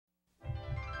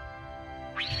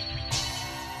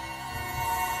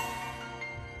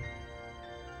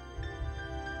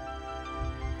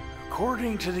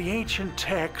According to the ancient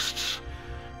texts,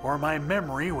 or my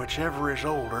memory, whichever is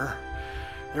older,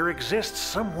 there exists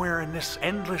somewhere in this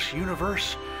endless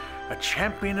universe a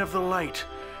champion of the light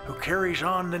who carries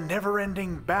on the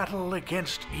never-ending battle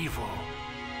against evil.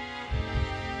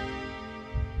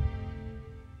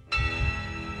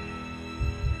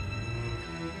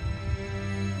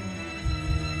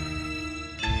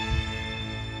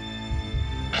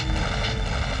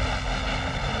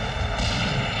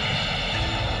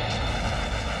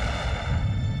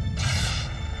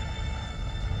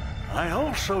 I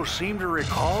also seem to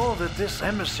recall that this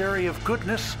emissary of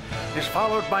goodness is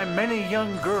followed by many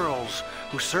young girls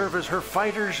who serve as her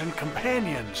fighters and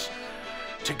companions.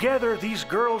 Together, these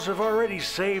girls have already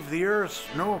saved the Earth,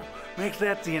 make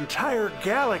that the entire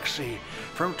galaxy,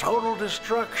 from total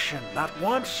destruction, not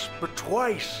once, but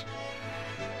twice.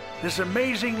 This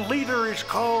amazing leader is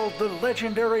called the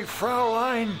legendary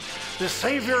Fraulein, the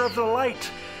savior of the light,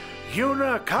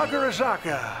 Yuna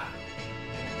Kagurazaka.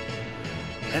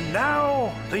 And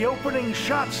now, the opening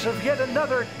shots of yet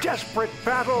another desperate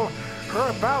battle are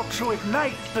about to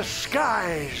ignite the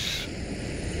skies.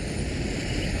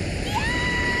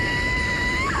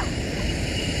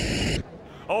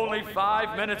 Only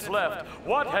 5 minutes left.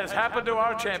 What has happened to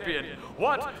our champion?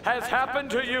 What has happened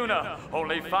to Yuna?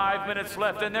 Only 5 minutes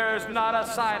left, and there is not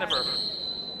a sign of her.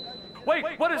 Wait,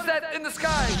 what is that in the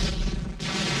sky?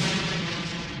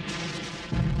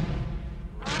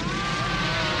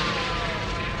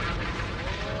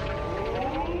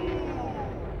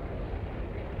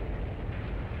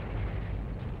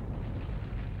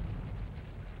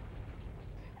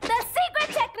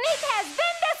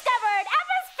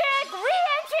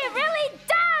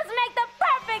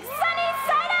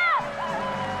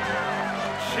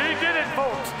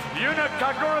 Yuna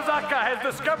Kagurazaka has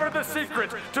discovered the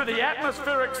secret to the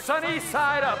atmospheric sunny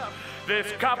side up.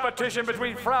 This competition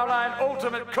between Fraulein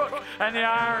Ultimate Cook and the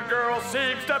Iron Girl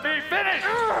seems to be finished.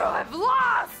 I've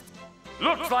lost!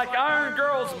 Looks like Iron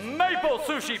Girl's maple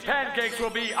sushi pancakes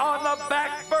will be on the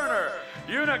back burner.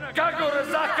 Yuna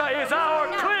Kagurazaka is our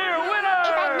clear winner!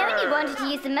 If I'd known you wanted to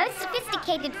use the most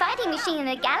sophisticated fighting machine in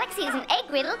the galaxy as an egg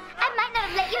riddle, I might not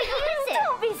have let you use it.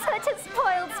 Don't be such a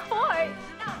spoiled sport.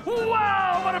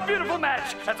 Wow, what a beautiful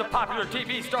match! As a popular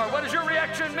TV star, what is your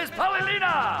reaction, Miss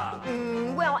Paulina?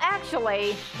 Well,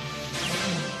 actually...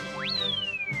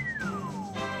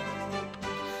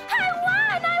 I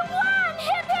won!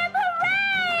 Hip hip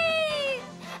hooray!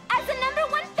 As the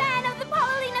 #1 fan of the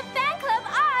Paulina fan club,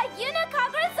 I, Yuna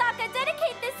Kagurazaka,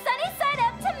 dedicate this sunny side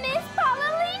up to Miss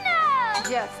Paulina!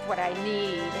 Just what I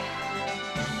need.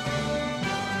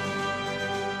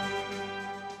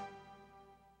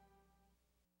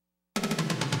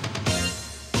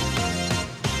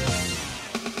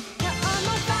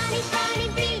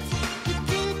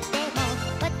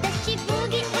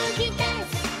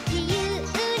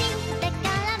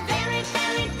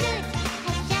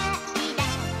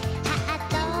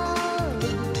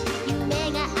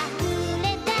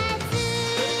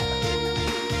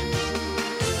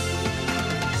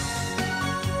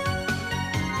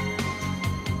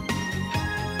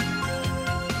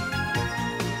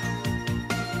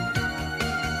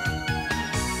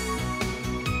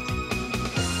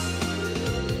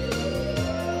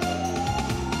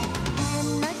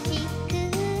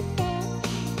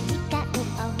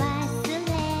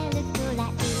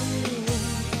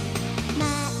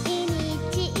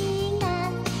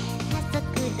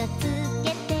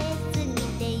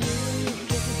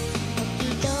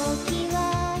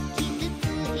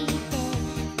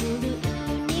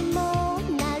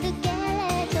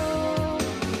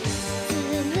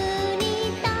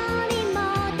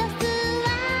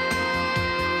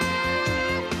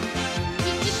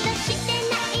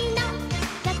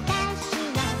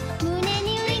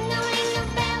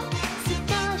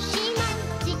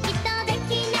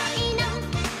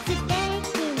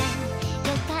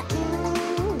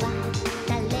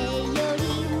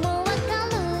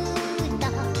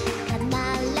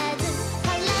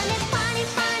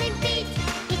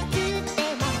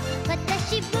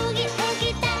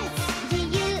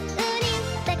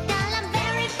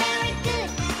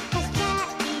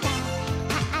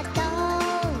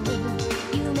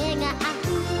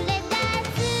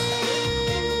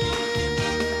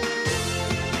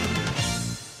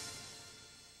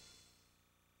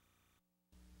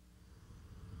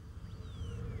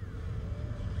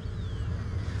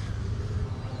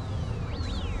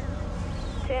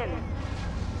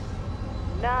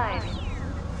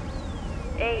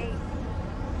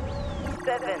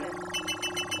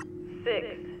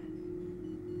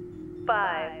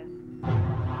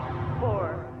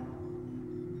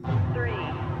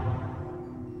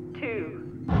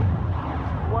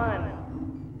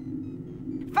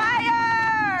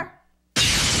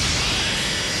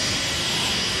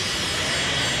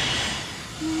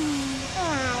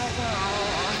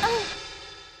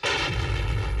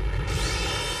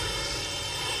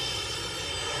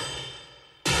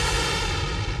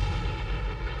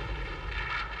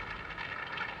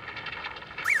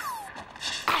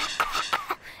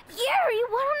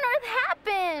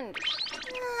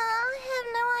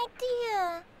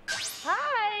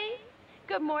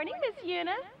 Good morning, Miss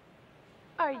Yuna.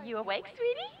 Are you awake,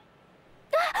 sweetie?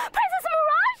 Princess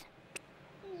Mirage?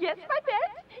 Yes, my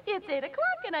pet. It's 8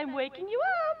 o'clock and I'm waking you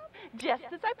up, just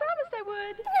as I promised I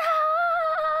would.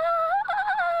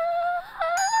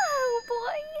 Oh,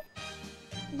 boy.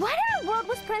 What in the world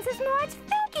was Princess Mirage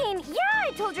thinking? Yeah,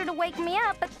 I told her to wake me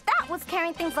up, but that was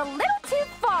carrying things a little too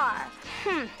far.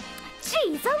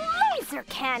 Geez, a laser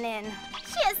cannon.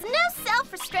 She has no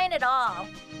self-restraint at all.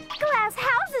 Glass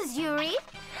houses, Yuri.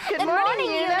 Good morning,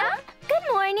 Yuna. Good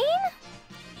morning.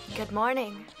 Good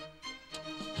morning,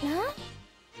 Huh?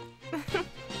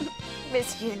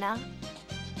 Miss Yuna.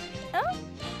 Oh?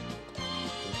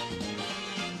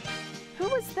 Who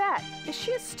was that? Is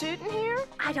she a student here?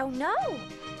 I don't know.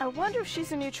 I wonder if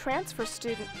she's a new transfer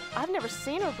student. I've never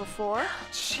seen her before.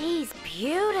 She's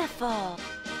beautiful.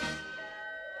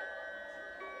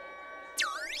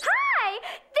 Hi,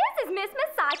 this is Miss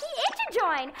Misaki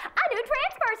Ichijoin, a new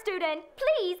transfer student.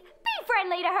 Please be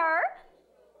friendly to her.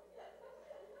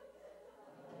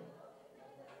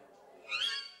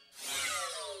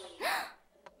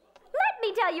 Let me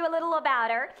tell you a little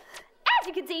about her. As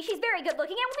you can see, she's very good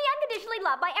looking and will be unconditionally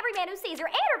loved by every man who sees her,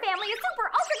 and her family is super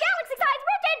ultra galaxy size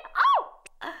rich and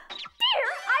dear,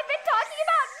 I've been talking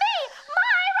about me,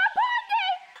 my Rapunzel.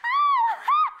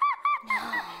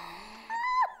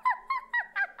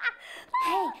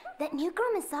 Hey, that new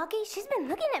girl Misaki, she's been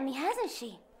looking at me, hasn't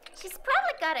she? She's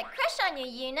probably got a crush on you,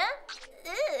 Yuna.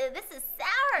 Ew, this is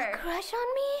sour. Crush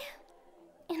on me?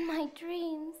 In my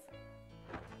dreams.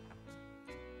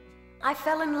 I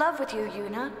fell in love with you,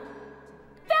 Yuna.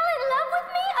 Fell in love with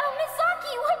me? Oh,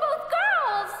 Misaki, we're both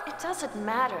girls. It doesn't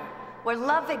matter. Where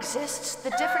love exists,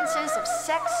 the differences of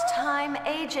sex, time,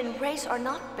 age, and race are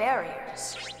not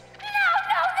barriers.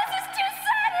 No, this is too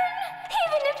sudden.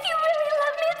 Even if you really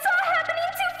love me, it's all happening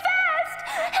too fast.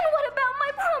 And what about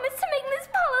my promise to make Miss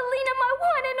Paulina my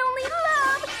one and only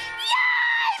love?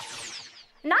 Yes!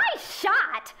 Nice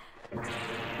shot.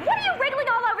 What are you wriggling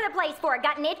all over the place for?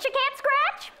 Got an itch you can't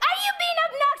scratch? Are you being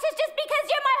obnoxious just because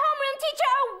you're my homeroom teacher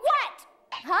or what?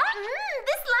 Huh?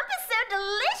 This lump is so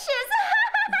delicious.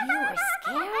 You are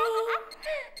scary.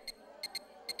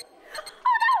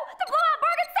 Oh no! The blowout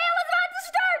bargain sale is about to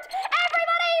start!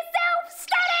 Everybody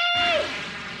self-study!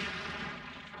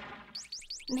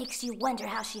 Makes you wonder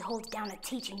how she holds down a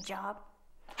teaching job.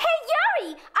 Hey,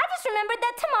 Yuri! I just remembered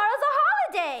that tomorrow's a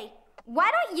holiday. Why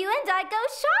don't you and I go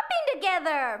shopping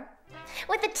together?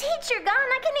 With the teacher gone,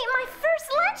 I can eat my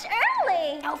first lunch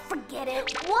early. Oh, forget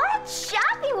it. What?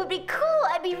 Shopping would be cool.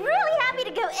 I'd be really happy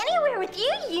to go anywhere with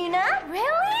you, Yuna. Really?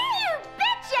 You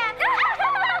betcha!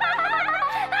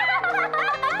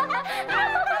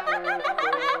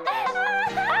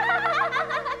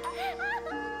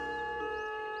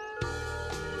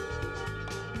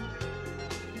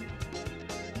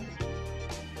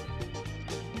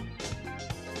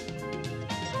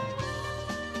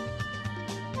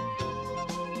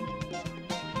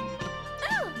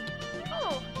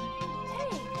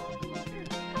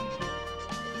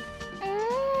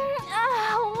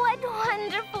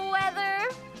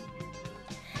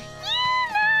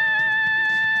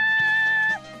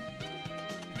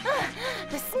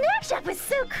 Shop was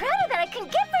so crowded that I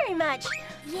couldn't get very much.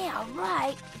 Yeah,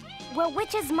 right. Well,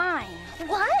 which is mine?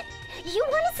 What? You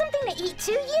wanted something to eat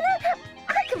too, Yuna?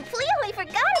 I completely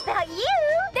forgot about you.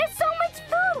 There's so much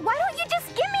food. Why don't you just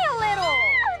give me a little?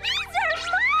 Oh, these are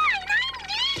mine. I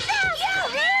need them.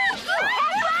 You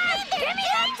have mine. Give me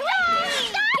that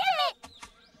twist. Give it.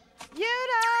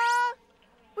 Yuna!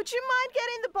 Would you mind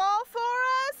getting the ball for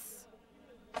us?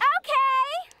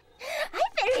 Okay. I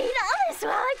better eat all this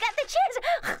while I've got the chance.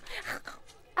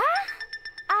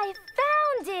 I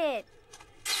found it.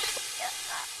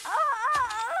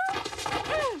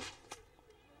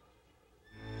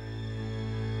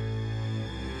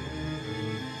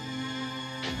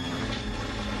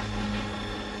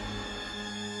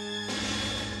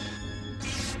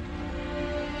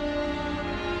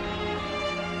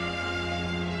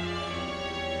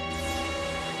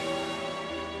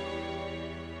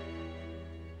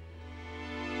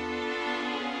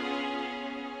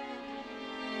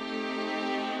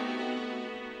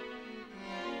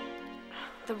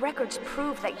 The records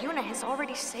prove that Yuna has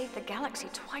already saved the galaxy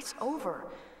twice over.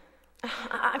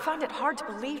 I find it hard to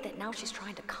believe that now she's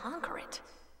trying to conquer it.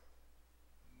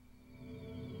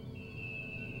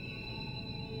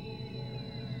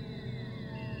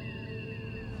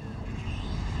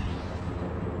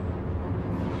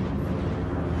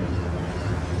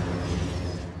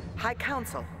 High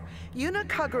Council, Yuna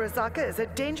Kagurazaka is a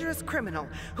dangerous criminal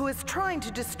who is trying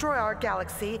to destroy our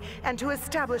galaxy and to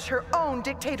establish her own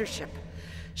dictatorship.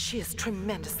 She is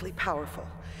tremendously powerful.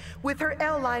 With her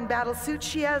L-line battlesuit,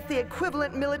 she has the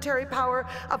equivalent military power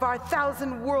of our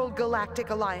 1,000-world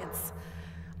galactic alliance.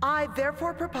 I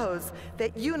therefore propose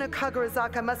that Yuna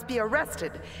Kagurazaka must be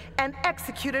arrested and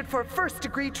executed for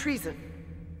first-degree treason.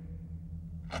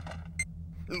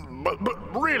 But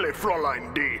really,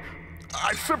 Fraulein D,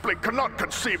 I simply cannot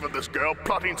conceive of this girl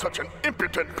plotting such an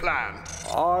impudent plan.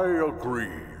 I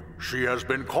agree. She has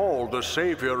been called the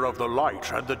savior of the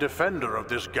light and the defender of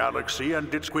this galaxy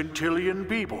and its quintillion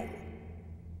people.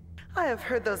 I have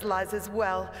heard those lies as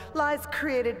well, lies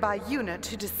created by Yuna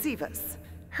to deceive us.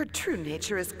 Her true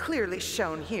nature is clearly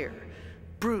shown here.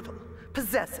 Brutal,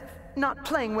 possessive, not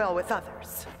playing well with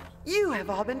others. You have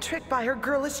all been tricked by her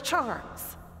girlish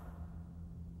charms.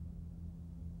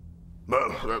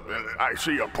 Well, I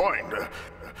see your point.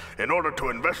 In order to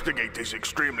investigate these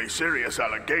extremely serious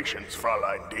allegations,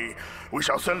 Fraulein D, we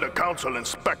shall send a council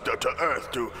inspector to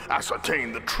Earth to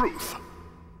ascertain the truth.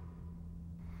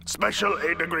 Special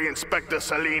A-degree Inspector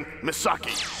Celine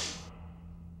Misaki.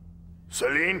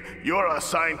 Celine, you're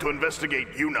assigned to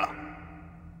investigate Yuna.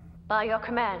 By your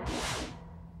command.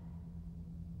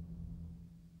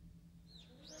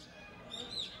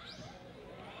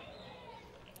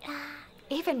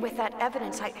 Even with that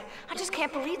evidence, I just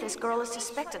can't believe this girl is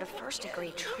suspected of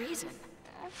first-degree treason.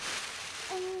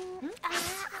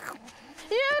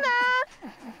 Yuna!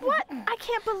 What? I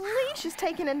can't believe she's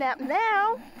taking a nap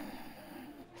now.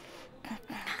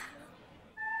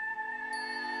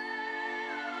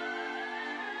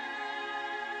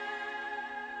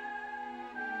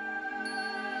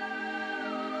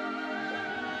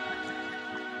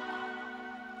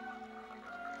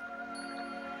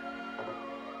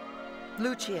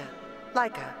 Lucia,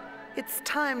 Laika, it's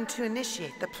time to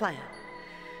initiate the plan.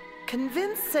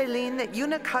 Convince Celine that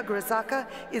Yuna Kagurazaka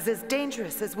is as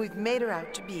dangerous as we've made her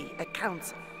out to be at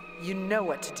Council. You know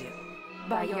what to do.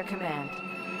 By your command.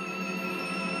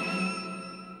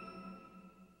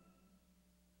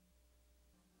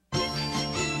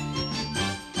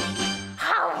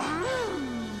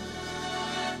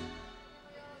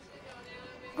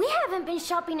 We haven't been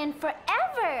shopping in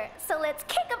forever, so let's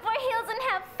kick up our heels and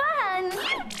have fun.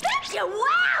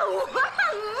 Wow!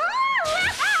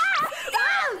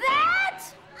 Stop that!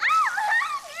 I'm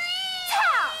hungry!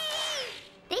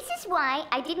 This is why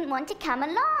I didn't want to come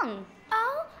along.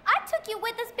 Oh, I took you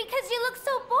with us because you look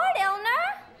so bored,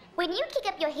 Eleanor. When you kick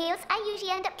up your heels, I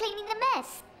usually end up cleaning the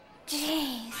mess.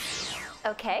 Jeez.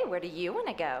 Okay, where do you want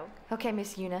to go? Okay,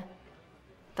 Miss Yuna.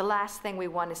 The last thing we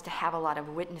want is to have a lot of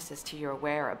witnesses to your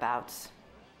whereabouts.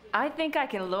 I think I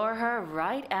can lure her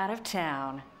right out of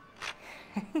town.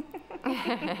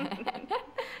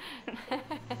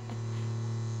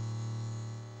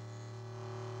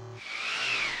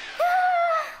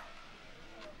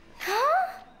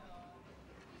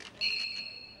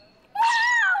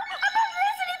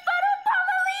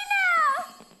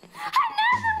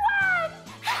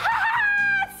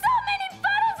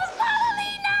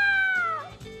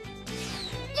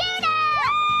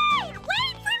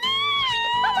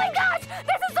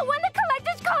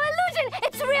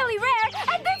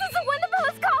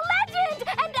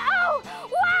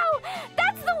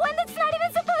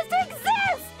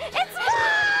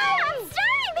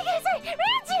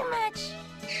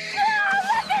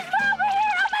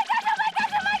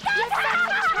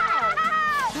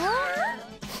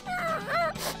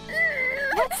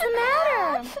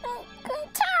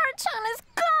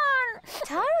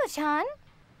 Taro-chan?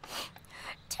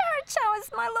 Taro-chan was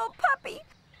my little puppy.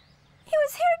 He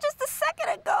was here just a second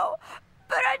ago,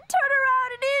 but I turned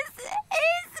around and he's...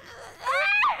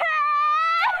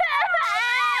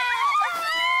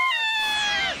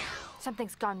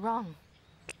 Something's gone wrong.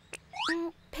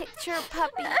 Picture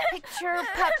puppy, picture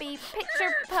puppy,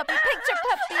 picture puppy, picture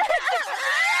puppy,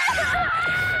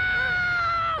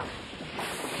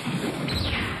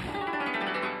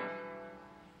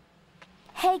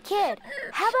 Hey kid,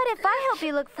 how about if I help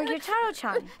you look for your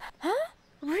Taro-chan? Huh?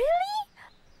 Really?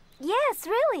 Yes,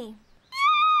 really.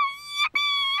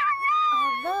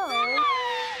 Although...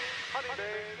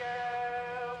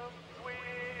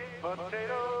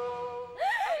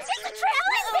 It's a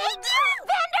trailing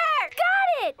vendor! Got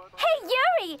it! Hey,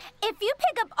 Yuri, if you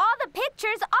pick up all the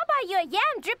pictures, I'll buy you a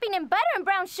yam dripping in butter and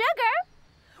brown sugar.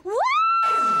 Woo!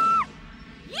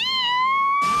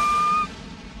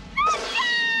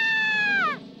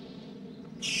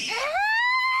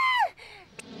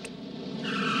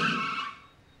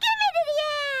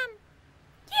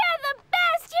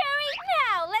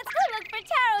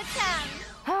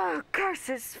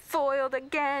 Is foiled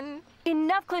again.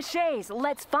 Enough cliches.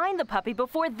 Let's find the puppy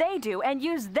before they do and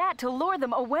use that to lure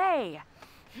them away.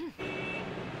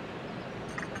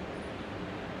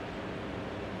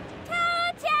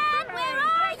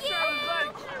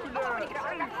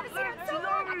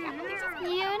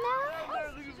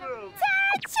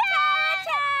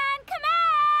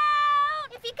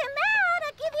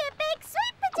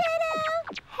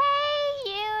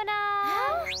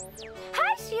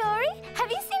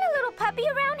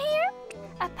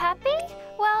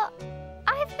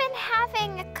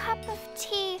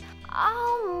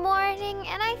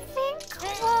 And I think,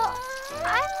 well,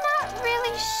 I'm not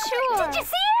really sure. Did you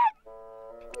see it?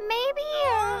 Maybe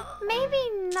or maybe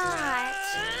not.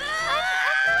 I'm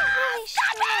not really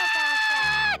sure about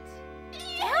that.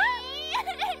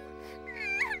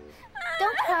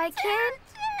 Don't cry, kid.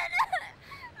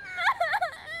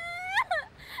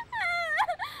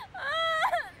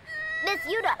 Miss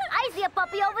Yuna, I see a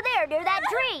puppy over there near that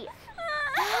tree.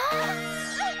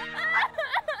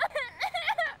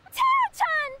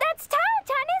 Taro-chan! That's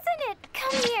Taro-chan, isn't it?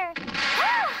 Come here.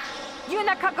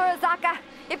 Yuna Kagurazaka,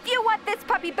 if you want this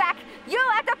puppy back,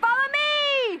 you'll have to follow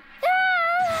me!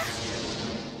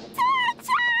 Taro-chan!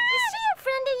 Is she a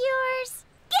friend of yours?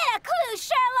 Get a clue,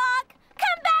 Sherlock!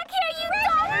 Come back here, you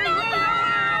dog member!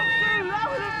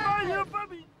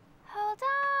 Hold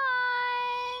on.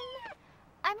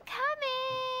 I'm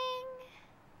coming.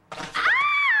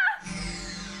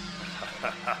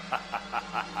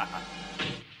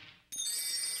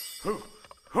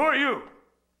 Who are you?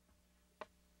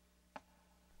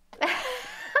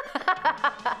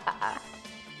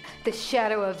 The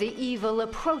shadow of the evil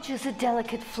approaches a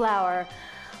delicate flower,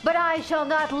 but I shall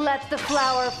not let the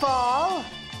flower fall.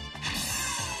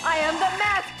 I am the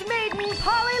masked maiden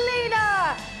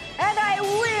Paulina, and I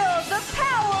wield the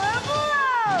power of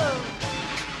love!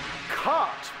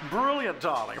 Cut! Brilliant,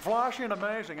 darling. Flashy and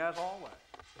amazing as always.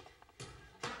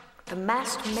 The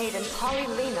masked maiden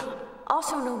Paulina,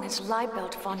 also known as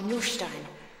Leibelt von Neustein.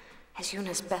 As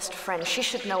Yuna's best friend, she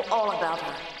should know all about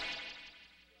her.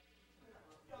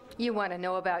 You want to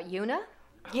know about Yuna?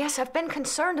 Yes, I've been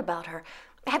concerned about her.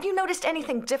 Have you noticed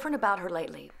anything different about her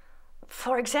lately?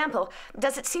 For example,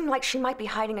 does it seem like she might be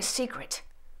hiding a secret?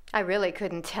 I really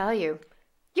couldn't tell you.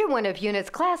 You're one of Yuna's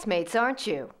classmates, aren't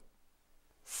you?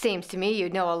 Seems to me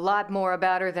you'd know a lot more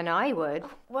about her than I would.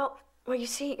 Well, you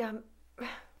see,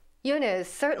 Yuna is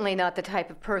certainly not the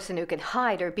type of person who can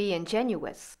hide or be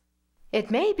ingenuous. It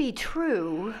may be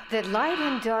true that light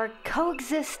and dark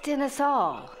coexist in us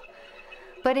all,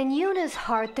 but in Yuna's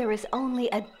heart there is only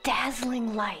a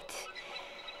dazzling light.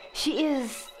 She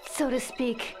is, so to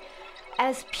speak,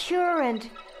 as pure and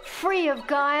free of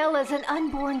guile as an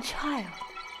unborn child.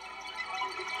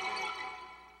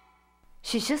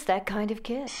 She's just that kind of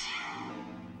kid.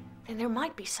 Then there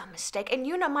might be some mistake, and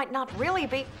Yuna might not really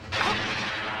be...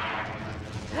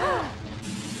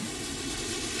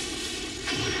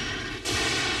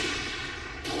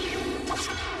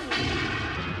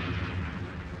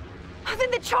 Then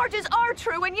the charges are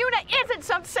true, and Yuna isn't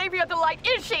some savior of the light,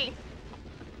 is she?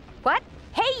 What?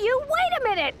 Hey, you, wait a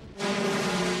minute!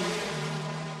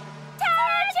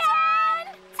 Taro-chan!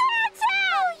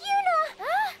 Taro-chan! Oh, Yuna!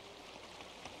 Huh?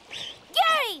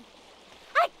 Gary!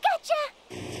 I gotcha!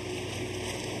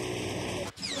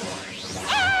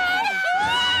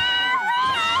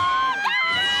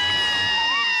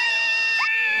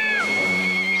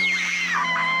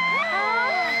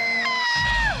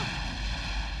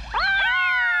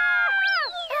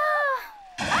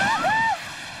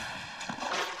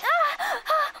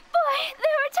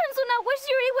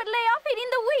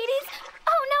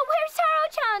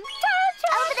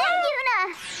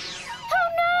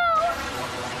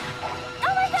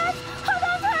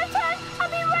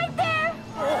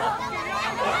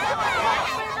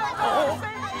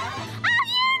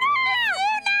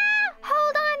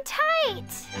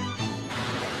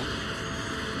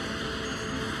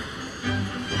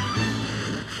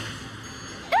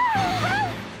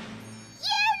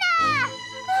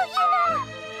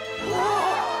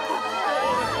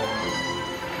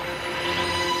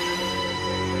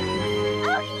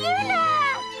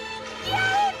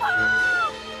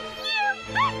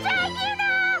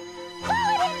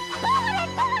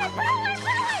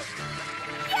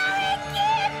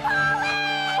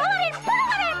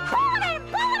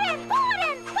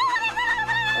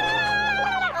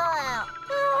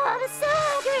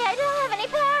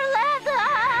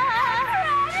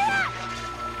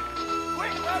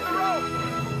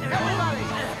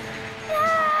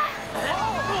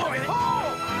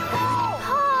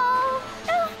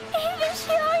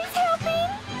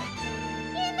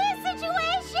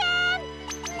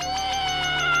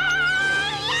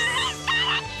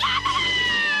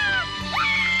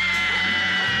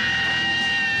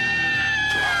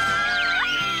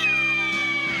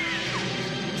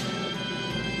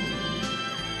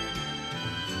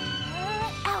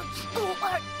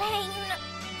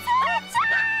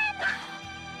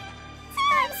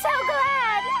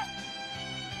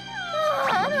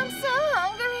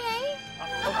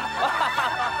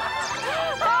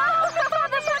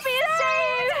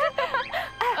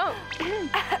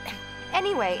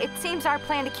 Anyway, it seems our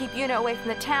plan to keep Yuna away from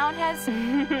the town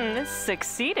has...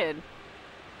 succeeded.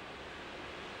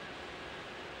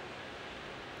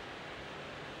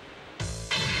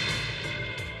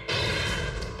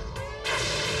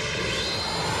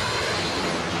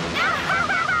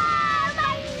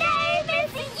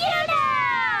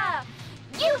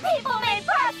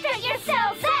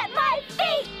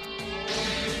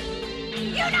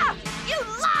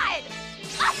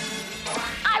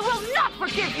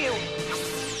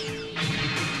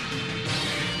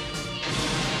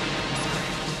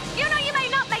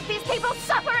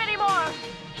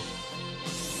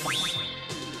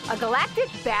 A galactic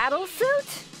battle suit?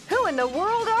 Who in the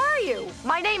world are you?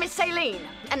 My name is Celine,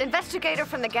 an investigator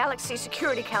from the Galaxy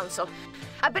Security Council.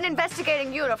 I've been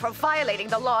investigating Yuna for violating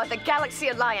the law of the Galaxy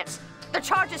Alliance. The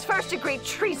charge is first-degree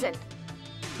treason.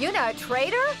 Yuna a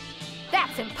traitor?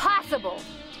 That's impossible.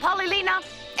 Paulina,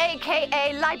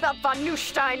 a.k.a. Leibelt von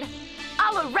Neustein,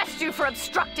 I'll arrest you for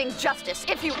obstructing justice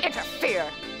if you interfere.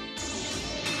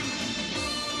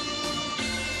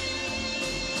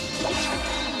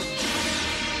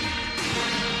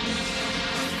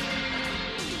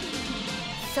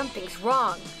 Something's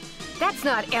wrong. That's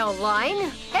not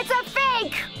L-Line. It's a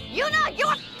fake! Yuna,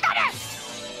 you're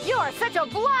finished! You're such a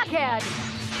blockhead!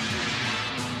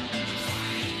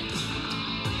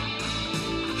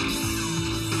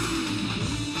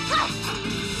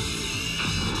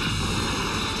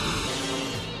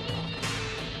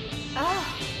 Oh.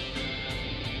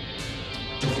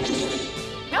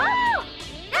 No!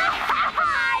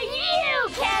 You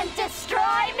can't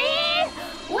destroy me!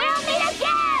 We'll meet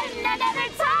again! Another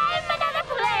time, another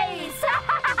place!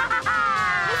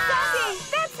 Misaki,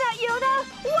 that's not Yuna!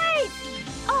 Wait!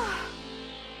 Oh.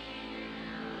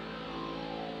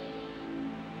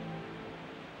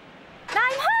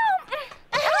 I'm home!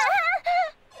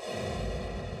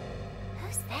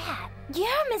 Who's that?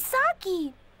 You're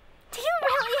Misaki. Do you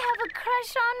really have a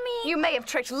crush on me? You may have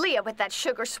tricked Leah with that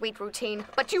sugar-sweet routine,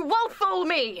 but you won't fool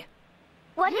me!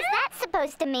 What is that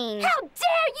supposed to mean? How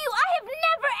dare you! I have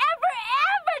never, ever,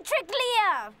 ever tricked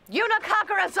Leah! Yuna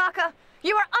Kakarasaka,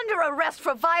 you are under arrest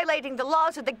for violating the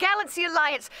laws of the Galaxy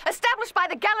Alliance established by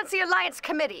the Galaxy Alliance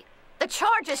Committee. The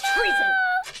charge is treason.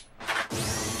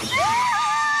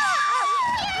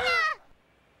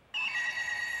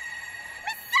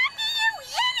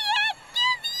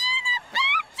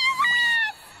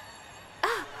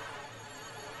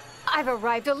 I've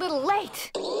arrived a little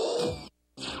late.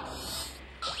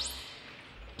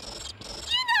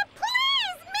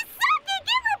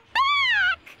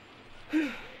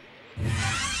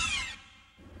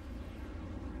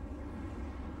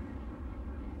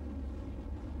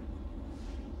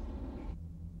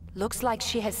 Looks like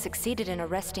she has succeeded in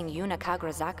arresting Yuna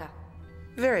Kagrasaka.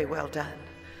 Very well done.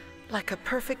 Like a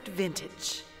perfect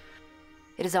vintage.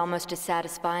 It is almost as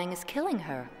satisfying as killing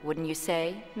her, wouldn't you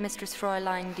say, Mistress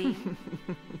Fraulein D?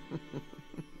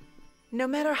 No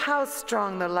matter how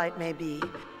strong the light may be,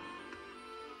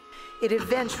 it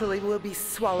eventually will be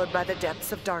swallowed by the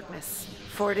depths of darkness.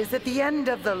 For it is at the end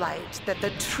of the light that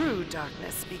the true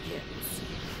darkness begins.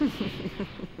 Ha ha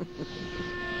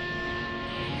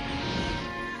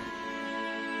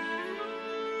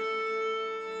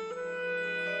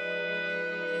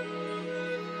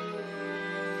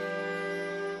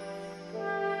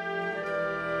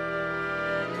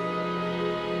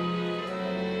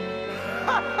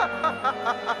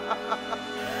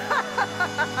ha ha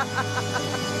ha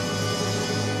ha!